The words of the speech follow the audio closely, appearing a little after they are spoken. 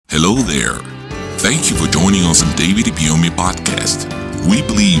Hello there. Thank you for joining us on David Ibiome Podcast. We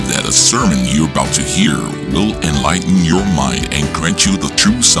believe that a sermon you're about to hear will enlighten your mind and grant you the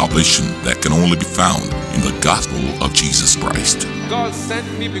true salvation that can only be found in the gospel of Jesus Christ. God sent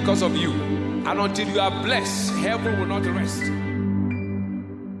me because of you, and until you are blessed, heaven will not rest.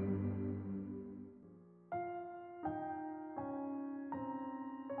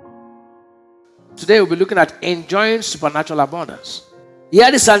 Today we'll be looking at enjoying supernatural abundance. Hear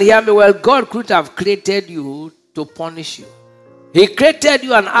this and hear me well. God could have created you to punish you. He created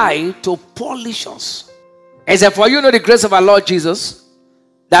you and I to polish us. He said, for you know the grace of our Lord Jesus,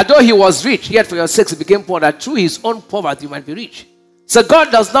 that though he was rich, yet for your sakes he became poor, that through his own poverty you might be rich. So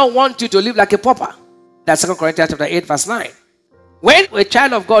God does not want you to live like a pauper. That's 2 Corinthians chapter 8, verse 9. When a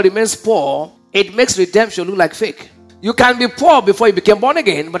child of God remains poor, it makes redemption look like fake. You can be poor before you became born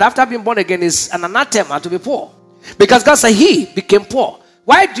again, but after being born again is an anathema to be poor. Because God said he became poor.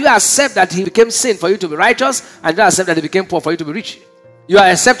 Why do you accept that he became sin for you to be righteous, and you accept that he became poor for you to be rich? You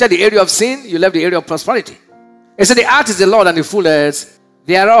have accepted the area of sin, you left the area of prosperity. He said the earth is the Lord and the fullness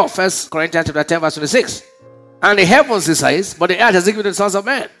thereof. 1 Corinthians chapter 10, verse 26. And the heavens, he says, but the earth has given to the sons of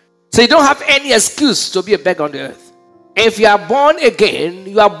men. So you don't have any excuse to be a beggar on the earth. If you are born again,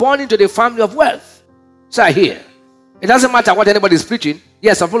 you are born into the family of wealth. So I hear. It doesn't matter what anybody is preaching.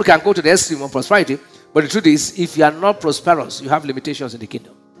 Yes, some people can go to the extreme of prosperity. But the truth is, if you are not prosperous, you have limitations in the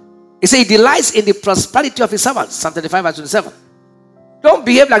kingdom. He said he delights in the prosperity of his servants. Psalm 35 verse 27. Don't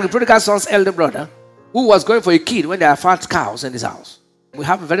behave like the prodigal son's elder brother who was going for a kid when there are fat cows in his house. We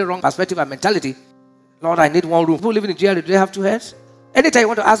have a very wrong perspective and mentality. Lord, I need one room. People living in jail, do they have two heads? Anytime you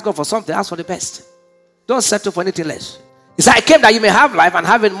want to ask God for something, ask for the best. Don't settle for anything less. He said, I came that you may have life and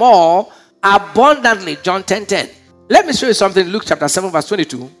have it more abundantly. John 10:10. Let me show you something in Luke chapter 7 verse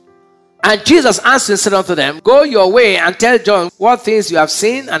 22. And Jesus answered and said unto them, go your way and tell John what things you have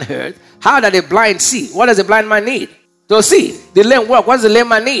seen and heard. How that the blind see? What does the blind man need? To see. The lame walk. What does the lame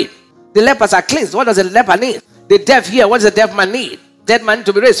man need? The lepers are cleansed. What does the leper need? The deaf hear. What does the deaf man need? Dead man need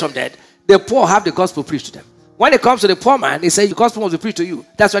to be raised from dead. The poor have the gospel preached to them. When it comes to the poor man, they say the gospel must be preached to you.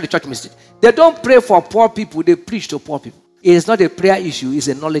 That's why the church missed it. They don't pray for poor people. They preach to poor people. It is not a prayer issue. It's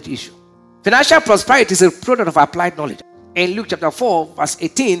a knowledge issue. Financial prosperity is a product of applied knowledge. In Luke chapter 4, verse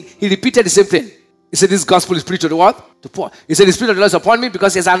 18, he repeated the same thing. He said, this gospel is preached to the what? To poor. He said, the Spirit of the Lord is upon me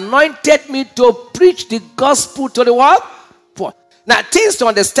because he has anointed me to preach the gospel to the what? Poor. Now, things to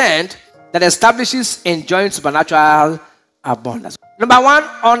understand that establishes enjoying supernatural abundance. Number one,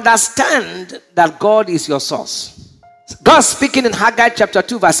 understand that God is your source. God speaking in Haggai chapter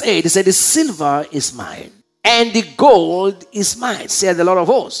 2, verse 8, he said, the silver is mine and the gold is mine, said the Lord of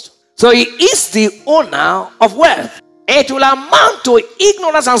hosts. So he is the owner of wealth. It will amount to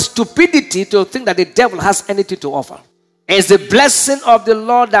ignorance and stupidity to think that the devil has anything to offer. It's the blessing of the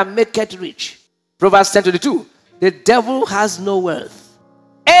Lord that maketh rich. Proverbs 10:22. The devil has no wealth.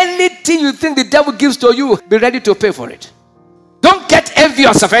 Anything you think the devil gives to you, be ready to pay for it. Don't get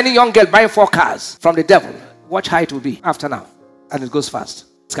envious of any young girl buying 4 cars from the devil. Watch how it will be after now. And it goes fast.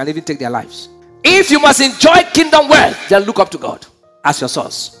 It can even take their lives. If you must enjoy kingdom wealth, then look up to God as your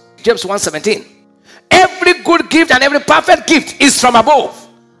source. James 1:17. Every good gift and every perfect gift is from above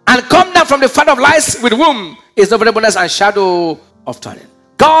and come down from the Father of lights, with whom is no variableness and shadow of turning.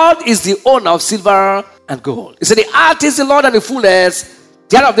 God is the owner of silver and gold. He said the earth is the Lord and the fullness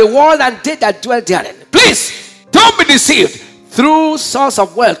thereof, the world and they that dwell therein. Please don't be deceived. True source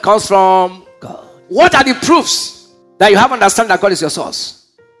of wealth comes from God. What are the proofs that you have understand that God is your source?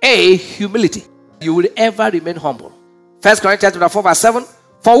 A, humility. You will ever remain humble. 1 Corinthians 4 verse 7.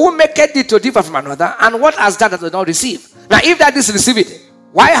 For who maketh thee to differ from another, and what hast thou that does not receive? Now, if thou didst receive it,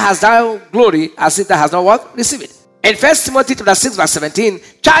 why hast thou glory as if thou hast not what? Receive it. In 1 Timothy 6 verse 17,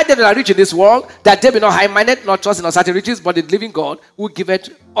 charge them that are rich in this world, that they be not high-minded, not trust in uncertain riches, but the living God, who giveth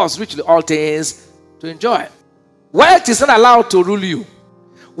us richly all things to enjoy. Wealth is not allowed to rule you.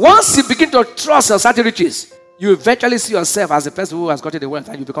 Once you begin to trust in uncertain riches, you eventually see yourself as the person who has gotten the wealth,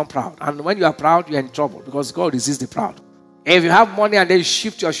 and you become proud. And when you are proud, you are in trouble, because God resists the proud. If you have money and then you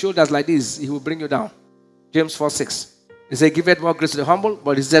shift your shoulders like this, he will bring you down. James 4:6. He said, give it more grace to the humble,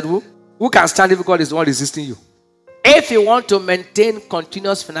 but he said, who can stand if God is the one resisting you? If you want to maintain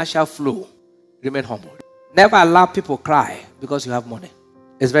continuous financial flow, remain humble. Never allow people cry because you have money.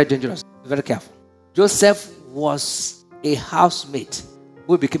 It's very dangerous. Be very careful. Joseph was a housemate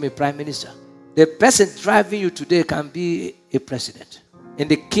who became a prime minister. The person driving you today can be a president. In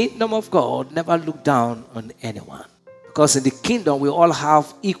the kingdom of God, never look down on anyone. Because in the kingdom, we all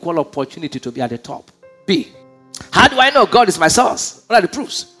have equal opportunity to be at the top. B. How do I know God is my source? What are the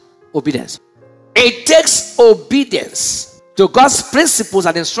proofs? Obedience. It takes obedience to to God's principles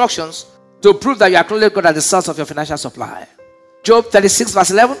and instructions to prove that you acknowledge God as the source of your financial supply. Job 36 verse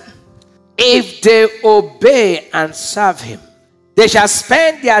 11. If they obey and serve him, they shall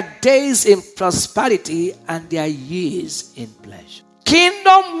spend their days in prosperity and their years in pleasure.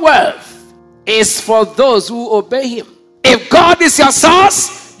 Kingdom wealth is for those who obey him. If God is your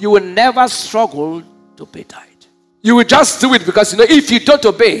source, you will never struggle to pay tithe. You will just do it because if you don't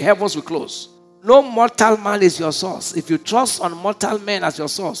obey, heavens will close. No mortal man is your source. If you trust on mortal men as your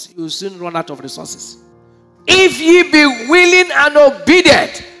source, you will soon run out of resources. If ye be willing and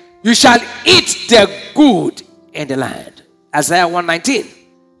obedient, you shall eat the good in the land. Isaiah 1:19.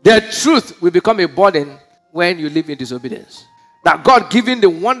 The truth will become a burden when you live in disobedience. Now, God giving the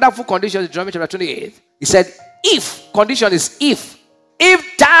wonderful conditions in Deuteronomy chapter 28, he said, condition is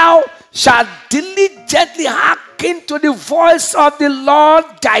if thou shalt diligently hearken to the voice of the Lord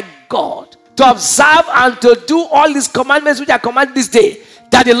thy God, to observe and to do all his commandments which I command this day,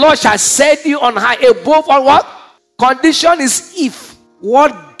 that the Lord shall set you on high above all what? Condition is if.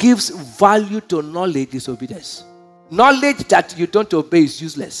 What gives value to knowledge is obedience. Knowledge that you don't obey is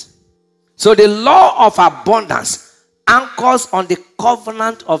useless. So the law of abundance anchors on the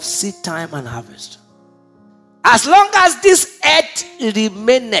covenant of seed time and harvest. As long as this earth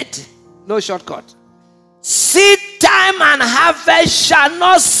remaineth, no shortcut. Seed time and harvest shall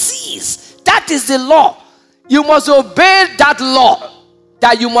not cease. That is the law. You must obey that law,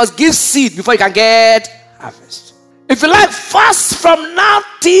 that you must give seed before you can get harvest. If you like, fast from now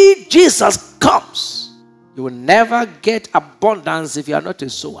till Jesus comes. You will never get abundance if you are not a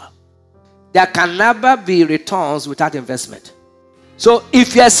sower. There can never be returns without investment. So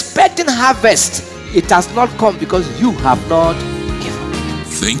if you're expecting harvest, it has not come because you have not given.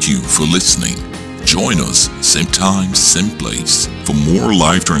 Thank you for listening. Join us same time, same place for more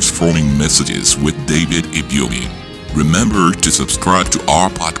life-transforming messages with David Ibiyeomie. Remember to subscribe to our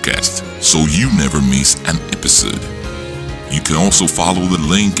podcast so you never miss an episode. You can also follow the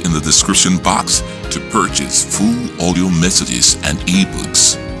link in the description box to purchase full audio messages and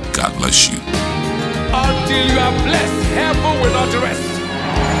ebooks. God bless you. Until you are blessed.